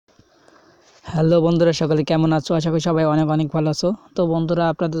Hello বন্ধুরা, সকলে কেমন আছো? আশা করি সবাই অনেক অনেক ভালো আছো। তো বন্ধুরা,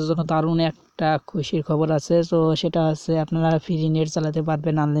 আপনাদের জন্য দারুণ একটা খুশির খবর আছে। তো সেটা হচ্ছে আপনারা ফ্রি নেট চালাতে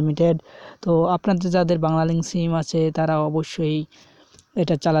পারবেন আনলিমিটেড। তো আপনাদের যাদের বাংলালিংক সিম আছে তারা অবশ্যই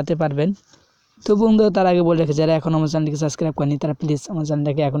এটা চালাতে পারবেন। তো বন্ধুরা, তার আগে বলে রেখে যারা এখন আমার চ্যানেলটিকে সাবস্ক্রাইব করেনি তারা প্লিজ আমার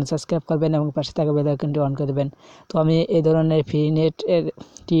চ্যানেলটাকে এখন সাবস্ক্রাইব করবেন এবং পাশে থাকা বেল আইকনটি অন করে দেবেন। তো আমি এই ধরনের ফ্রি নেট এর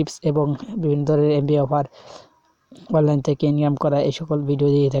টিপস এবং বিভিন্ন ধরনের এমবি অফার, অনলাইন থেকে ইনকাম করা এই সকল ভিডিও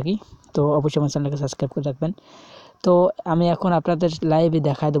দিয়ে থাকি। তো অবশ্যই আমার চ্যানেলকে সাবস্ক্রাইব করে রাখবেন। তো আমি এখন আপনাদের লাইভে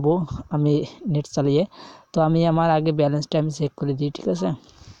দেখা দেবো আমি নেট চালিয়ে। তো আমি আমার আগে ব্যালেন্সটা আমি চেক করে দিই, ঠিক আছে।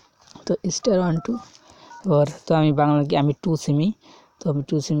 তো *1 2 তো আমি বাংলাকে আমি 2 সিমি, তো আমি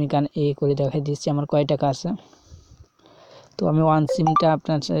 2 সিমি গান করে দেখাই দিচ্ছি আমার কয় টাকা আছে। তো আমি 1 সিমটা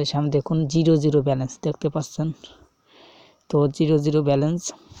আপনার সামনে দেখুন, 0 ব্যালেন্স দেখতে পাচ্ছেন। তো 0 ব্যালেন্স।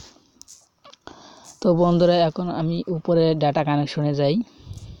 তো বন্ধুরা, এখন আমি উপরে ডাটা কানেকশনে যাই।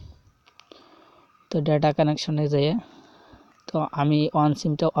 তো ডাটা কানেকশনে যেয়ে তো আমি 1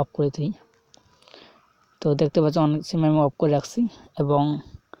 সিমটা অফ করে দিই। তো দেখতে পাচ্ছেন 1 সিম আমি অফ করে রাখছি এবং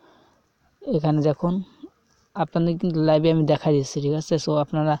এখানে দেখুন আপনাদের কিন্তু লাইভে আমি দেখা দিচ্ছি, ঠিক আছে। সো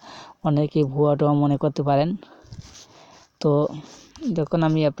আপনারা অনেকে ভুয়া টুয়া মনে করতে পারেন। তো দেখুন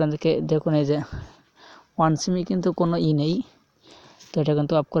আমি আপনাদেরকে দেখুন, এই যে 1 সিমে কিন্তু কোনো নেই, তো এটা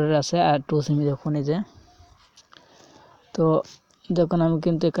কিন্তু অফ করে আছে। আর 2 সিমে দেখুন, এই যে তো দেখুন আমি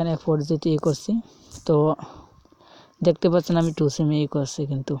কিন্তু এখানে 4G করছি। তো দেখতে পাচ্ছেন আমি 2 সিমে করছি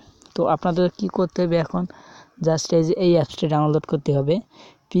কিন্তু। তো আপনাদের কি করতে হবে এখন, জাস্ট এই অ্যাপসটি ডাউনলোড করতে হবে,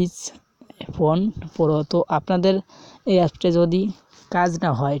 পিচ ফোন প্রো। তো আপনাদের এই অ্যাপসটা যদি কাজ না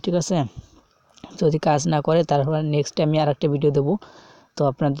হয়, ঠিক আছে, যদি কাজ না করে তারপর নেক্সট আমি আরেকটা ভিডিও দেবো। তো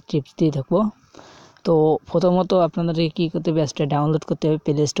আপনাদের টিপস দিয়ে থাকবো। তো প্রথমত আপনাদেরকে কী করতে হবে, অ্যাপসটা ডাউনলোড করতে হবে।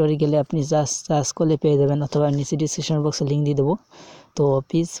 প্লে স্টোরে গেলে আপনি জাস্ট সার্চ করলে পেয়ে যাবেন, অথবা নিচে ডিসক্রিপশন বক্সে লিঙ্ক দিয়ে দেবো। তো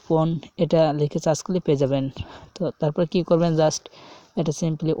পিচ ফোন এটা লিখে সার্চ করলে পেয়ে যাবেন। তো তারপর কি করবেন, জাস্ট এটা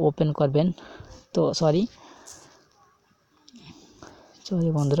সিম্পলি ওপেন করবেন। তো সরি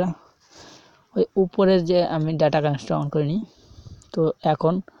বন্ধুরা, ওই উপরের যে আমি ডাটা কানেকশন অন করে নিই। তো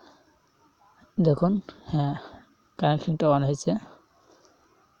এখন দেখুন, হ্যাঁ, কানেকশনটা অন হয়েছে।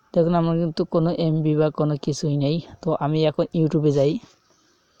 দেখুন আমার কিন্তু কোনো এমবি বা কোনো কিছুই নেই। তো আমি এখন ইউটিউবে যাই।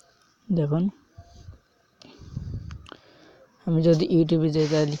 দেখুন আমি যদি ইউটিউবে যাই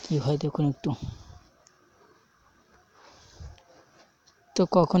তাহলে কী হয় দেখুন একটু। তো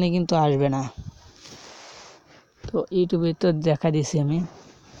কখনই কিন্তু আসবে না। তো ইউটিউবে তো দেখা দিয়েছি আমি।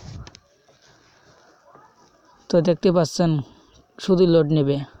 তো দেখতে পাচ্ছেন শুধু লোড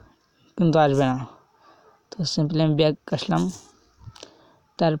নেবে কিন্তু আসবে না। তো সিম্পলি আমি ব্যাক আসলাম।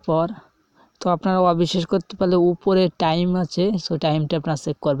 তারপর তো আপনারা অবিশ্বাস করতে পারলে উপরে টাইম আছে, সো টাইমটা আপনারা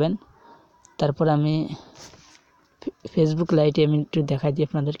চেক করবেন। তারপর আমি ফেসবুক লাইটে আমি একটু দেখাই দিই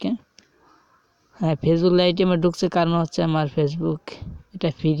আপনাদেরকে। হ্যাঁ, ফেসবুক লাইটে আমার ঢুকছে, কারণ হচ্ছে আমার ফেসবুক এটা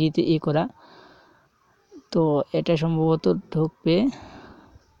ফ্রিতে করা। তো এটা সম্ভবত ঢুকবে,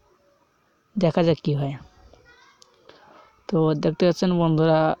 দেখা যাক কী হয়। তো দেখতে পাচ্ছেন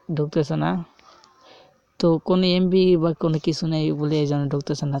বন্ধুরা, ঢুকতেছে না। তো কোনো এমবি বা কোনো কিছু নেই বলে এই জন্য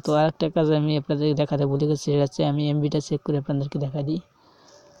ঢুকতেছে না। তো আরেকটা কাজ আমি আপনাদেরকে দেখাতে ভুলে গেছি, সেটা হচ্ছে আমি এমবিটা চেক করে আপনাদেরকে দেখা দিই।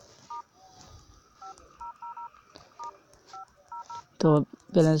 তো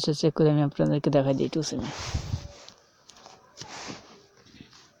ব্যালেন্সটা চেক করে আমি আপনাদেরকে দেখা দিই 2 সিমে।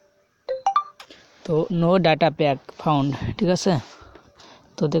 তো নো ডাটা প্যাক ফাউন্ড, ঠিক আছে।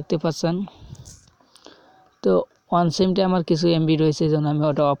 তো দেখতে পাচ্ছেন, তো 1 সিমটা আমার কিছু এমবি রয়েছে, এই জন্য আমি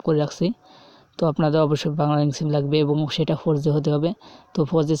ওটা অফ করে রাখছি। তো আপনাদের অবশ্যই বাংলালিংক সিম লাগবে এবং সেটা 4G হতে হবে। তো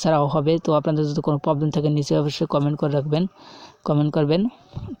 4G ছাড়াও হবে। তো আপনাদের যদি কোনো প্রবলেম থাকে নিচে অবশ্যই কমেন্ট করবেন।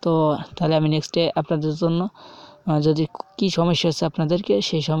 তো তাহলে আমি নেক্সটে আপনাদের জন্য যদি কী সমস্যা হচ্ছে আপনাদেরকে,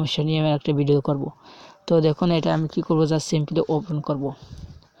 সেই সমস্যা নিয়ে আমি একটা ভিডিও করব। তো দেখুন এটা আমি কী করব, জাস্ট সিম্পলি ওপেন করব।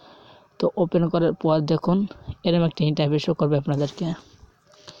 তো ওপেন করার পর দেখুন এরকম একটা ইন্টারফেস শো করবে আপনাদেরকে।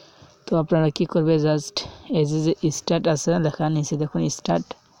 তো আপনারা কী করবে, জাস্ট এই যে স্টার্ট আছে লেখা নিচে দেখুন স্টার্ট,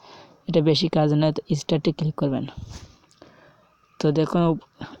 এটা বেশি কাজ নয়। তো স্টার্টে ক্লিক করবেন। তো দেখুন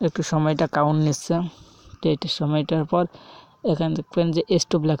একটু সময়টা কাউন্ট নিচ্ছে। তো এটা সময়টার পর এখানে দেখবেন যে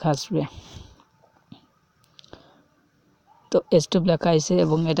স্টপ লেখা আসবে। তো স্টপ লেখা আছে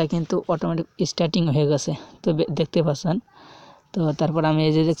এবং এটা কিন্তু অটোমেটিক স্টার্টিং হয়ে গেছে। তো দেখতে পাচ্ছেন। তো তারপর আমি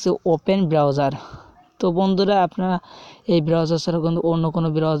এই যে দেখছি ওপেন ব্রাউজার। তো বন্ধুরা, আপনারা এই ব্রাউজার ছাড়া কিন্তু অন্য কোনো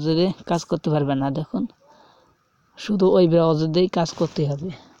ব্রাউজারে কাজ করতে পারবেন না। দেখুন শুধু ওই ব্রাউজার দিয়েই কাজ করতে হবে।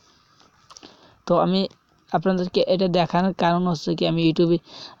 তো আমি আপনাদেরকে এটা দেখানোর কারণ হচ্ছে কি, আমি ইউটিউবে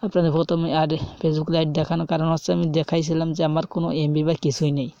আপনাদের প্রথমে আর ফেসবুক লাইভ দেখানোর কারণ হচ্ছে আমি দেখাইছিলাম যে আমার কোনো এমবি বা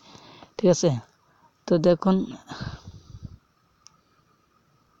কিছুই নেই, ঠিক আছে। তো দেখুন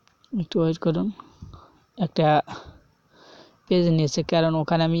একটু ওয়েট করুন। একটা পেজ নিয়েছে, কারণ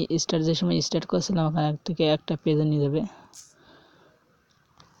ওখানে আমি যে সময় স্টার্ট করেছিলাম ওখানে থেকে একটা পেজ নিয়ে যাবে।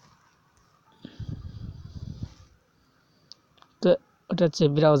 তো ওটা হচ্ছে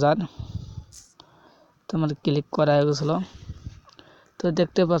ব্রাউজার। তো আমার ক্লিক করা হয়ে গেছিলো। তো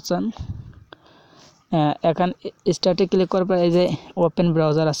দেখতে পাচ্ছেন এখন স্টার্টে ক্লিক করার পর এই যে ওপেন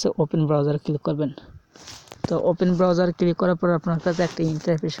ব্রাউজার আছে, ওপেন ব্রাউজার ক্লিক করবেন। তো ওপেন ব্রাউজার ক্লিক করার পর আপনার কাছে একটা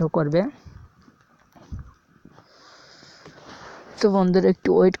ইন্টারফেস শো করবে। তো বন্ধুরা একটু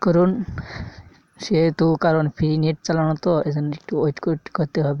ওয়েট করুন, সেহেতু কারণ ফ্রি নেট চালানো তো এজন্য একটু ওয়েট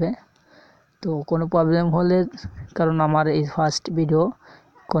করতে হবে। তো কোনো প্রবলেম হলে, কারণ আমার এই ফার্স্ট ভিডিও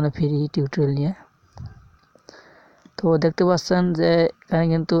কোনো ফ্রি টিউটোরিয়াল নিয়ে, তো দেখতে পাচ্ছেন যে এখানে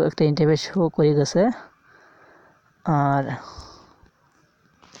কিন্তু একটা ইন্টারফেস শো করে গেছে। আর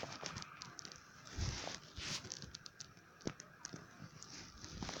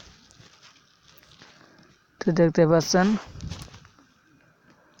তো দেখতে পাচ্ছেন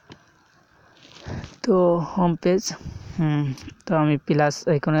তো হোম পেজ। তো আমি প্লাস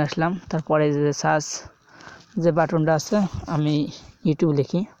আইকনে আসলাম, তারপরে যে সার্চ যে বাটনটা আছে, আমি ইউটিউব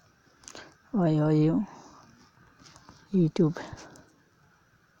লিখি,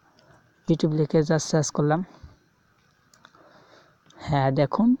 ইউটিউব লিখে জাস্ট সার্চ করলাম। হ্যাঁ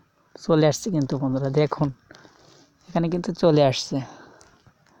দেখুন চলে আসছে কিন্তু বন্ধুরা, দেখুন এখানে কিন্তু চলে আসছে,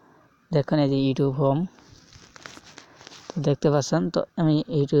 দেখুন এই যে ইউটিউব হোম। তো দেখতে পাচ্ছেন, তো আমি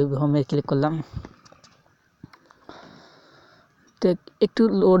ইউটিউব হোমে ক্লিক করলাম। তো একটু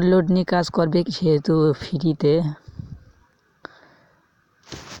লোড নিয়ে কাজ করবে, সেহেতু ফ্রিতে।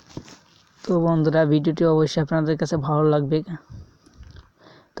 তো বন্ধুরা ভিডিওটি অবশ্যই আপনাদের কাছে ভালো লাগবে,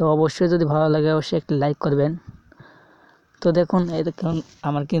 তো অবশ্যই যদি ভালো লাগে অবশ্যই একটা লাইক করবেন। তো দেখুন দেখুন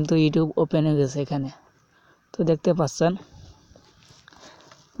আমার কিন্তু ইউটিউব ওপেন হয়ে গেছে এখানে। তো দেখতে পাচ্ছেন,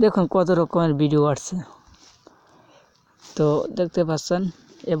 দেখুন কত রকমের ভিডিও আসছে, তো দেখতে পাচ্ছেন।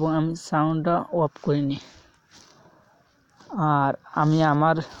 এবং আমি সাউন্ডটা অফ করিনি, আর আমি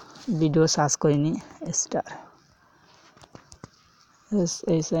আমার ভিডিও সার্চ করিনি স্টার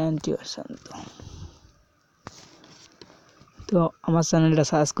তো আমার চ্যানেলটা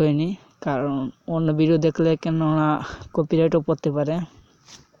সার্চ করিনি, কারণ অন্য ভিডিও দেখলে কেননা কপিরাইটও পড়তে পারে।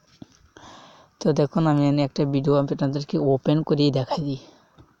 তো দেখুন আমি একটা ভিডিও আপনাদেরকে ওপেন করেই দেখাই দিই।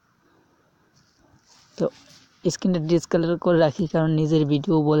 তো স্ক্রিনটা ডিসকালার করে রাখি, কারণ নিজের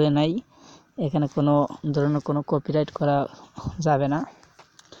ভিডিও বলে নাই, এখানে কোনো ধরনের কোনো কপিরাইট করা যাবে না।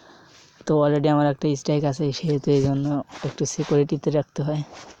 তো অলরেডি আমার একটা স্ট্রাইক আছে, সেহেতু এই জন্য একটু সিকিউরিটিতে রাখতে হয়।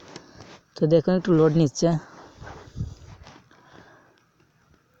 তো দেখুন একটু লোড নিচ্ছে,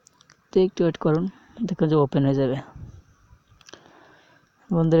 তো একটু ওয়েট করুন, দেখুন যে ওপেন হয়ে যাবে।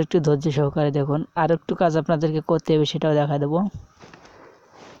 বন্ধুরা একটু ধৈর্য সহকারে দেখুন, আর একটু কাজ আপনাদেরকে করতে হবে, সেটাও দেখা দেবো।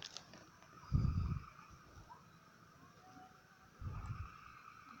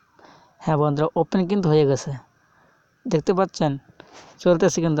 হ্যাঁ বন্ধুরা ওপেন কিন্তু হয়ে গেছে, দেখতে পাচ্ছেন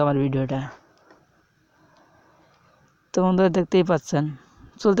চলতেছে কিন্তু আমার ভিডিওটা। তো বন্ধুরা দেখতেই পাচ্ছেন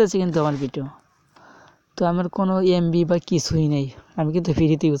চলতেছে কিন্তু আমার ভিডিও। তো আমার কোনো এমবি বা কিছুই নেই, আমি কিন্তু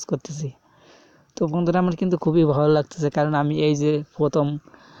ফ্রিতে ইউজ করতেছি। তো বন্ধুরা আমার কিন্তু খুবই ভালো লাগতেছে, কারণ আমি এই যে প্রথম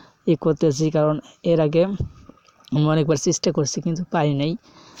করতেছি, কারণ এর আগে আমি অনেকবার চেষ্টা করছি কিন্তু পারি নাই।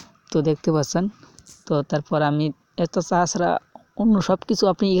 তো দেখতে পাচ্ছেন, তো তারপর আমি এত তাছাড়া অন্য সব কিছু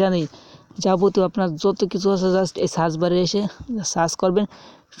আপনি এখানেই যাবতীয় আপনার যত কিছু আছে জাস্ট এই সার্চ বারে এসে সার্চ করবেন,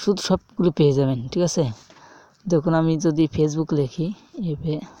 শুধু সবগুলো পেয়ে যাবেন, ঠিক আছে। দেখুন আমি যদি ফেসবুক লিখি,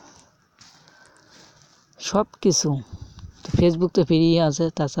 এভাবে সব কিছু, তো ফেসবুক তো ফ্রি আছে,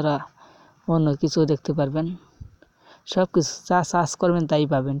 তাছাড়া অন্য কিছু দেখতে পারবেন, সব কিছু যা সার্চ করবেন তাই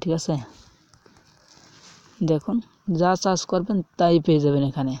পাবেন, ঠিক আছে। দেখুন যা সার্চ করবেন তাই পেয়ে যাবেন,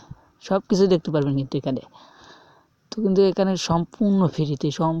 এখানে সব কিছু দেখতে পারবেন কিন্তু এখানে। তো কিন্তু এখানে সম্পূর্ণ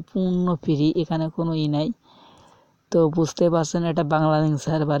ফ্রি, এখানে কোনো নাই। তো বুঝতে পারছেন এটা বাংলালিংক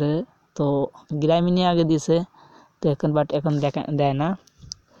সার্ভারে, তো গ্রামীণে আগে দিয়েছে, তো এখন এখন দেয় না।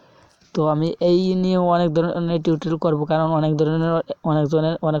 তো আমি এই নিয়ে অনেক ধরনের টিউটোরিয়াল করব, কারণ অনেক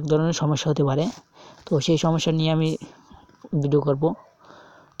ধরনের সমস্যা হতে পারে, তো সেই সমস্যা নিয়ে আমি ভিডিও করব।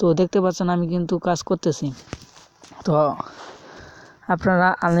 তো দেখতে পাচ্ছেন আমি কিন্তু কাজ করতেছি। তো আপনারা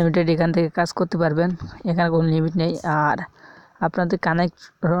আনলিমিটেড এখান থেকে কাজ করতে পারবেন, এখানে কোনো লিমিট নেই। আর আপনাদের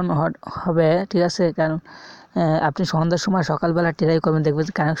কানেকশন হবে, ঠিক আছে, কারণ আপনি সন্ধ্যার সময় সকালবেলা ট্রাই করবেন, দেখবেন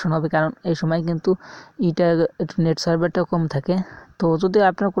কানেকশন হবে, কারণ এই সময় কিন্তু একটু নেট সার্ভারটাও কম থাকে। তো যদি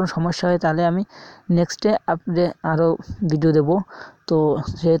আপনার কোনো সমস্যা হয় তাহলে আমি নেক্সটে আপনি আরও ভিডিও দেব। তো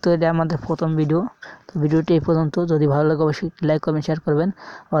যেহেতু এটা আমাদের প্রথম ভিডিও, তো ভিডিওটি এই পর্যন্ত। যদি ভালো লাগে অবশ্যই লাইক করবেন, শেয়ার করবেন,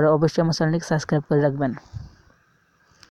 আর অবশ্যই আমার চ্যানেলটিকে সাবস্ক্রাইব করে রাখবেন।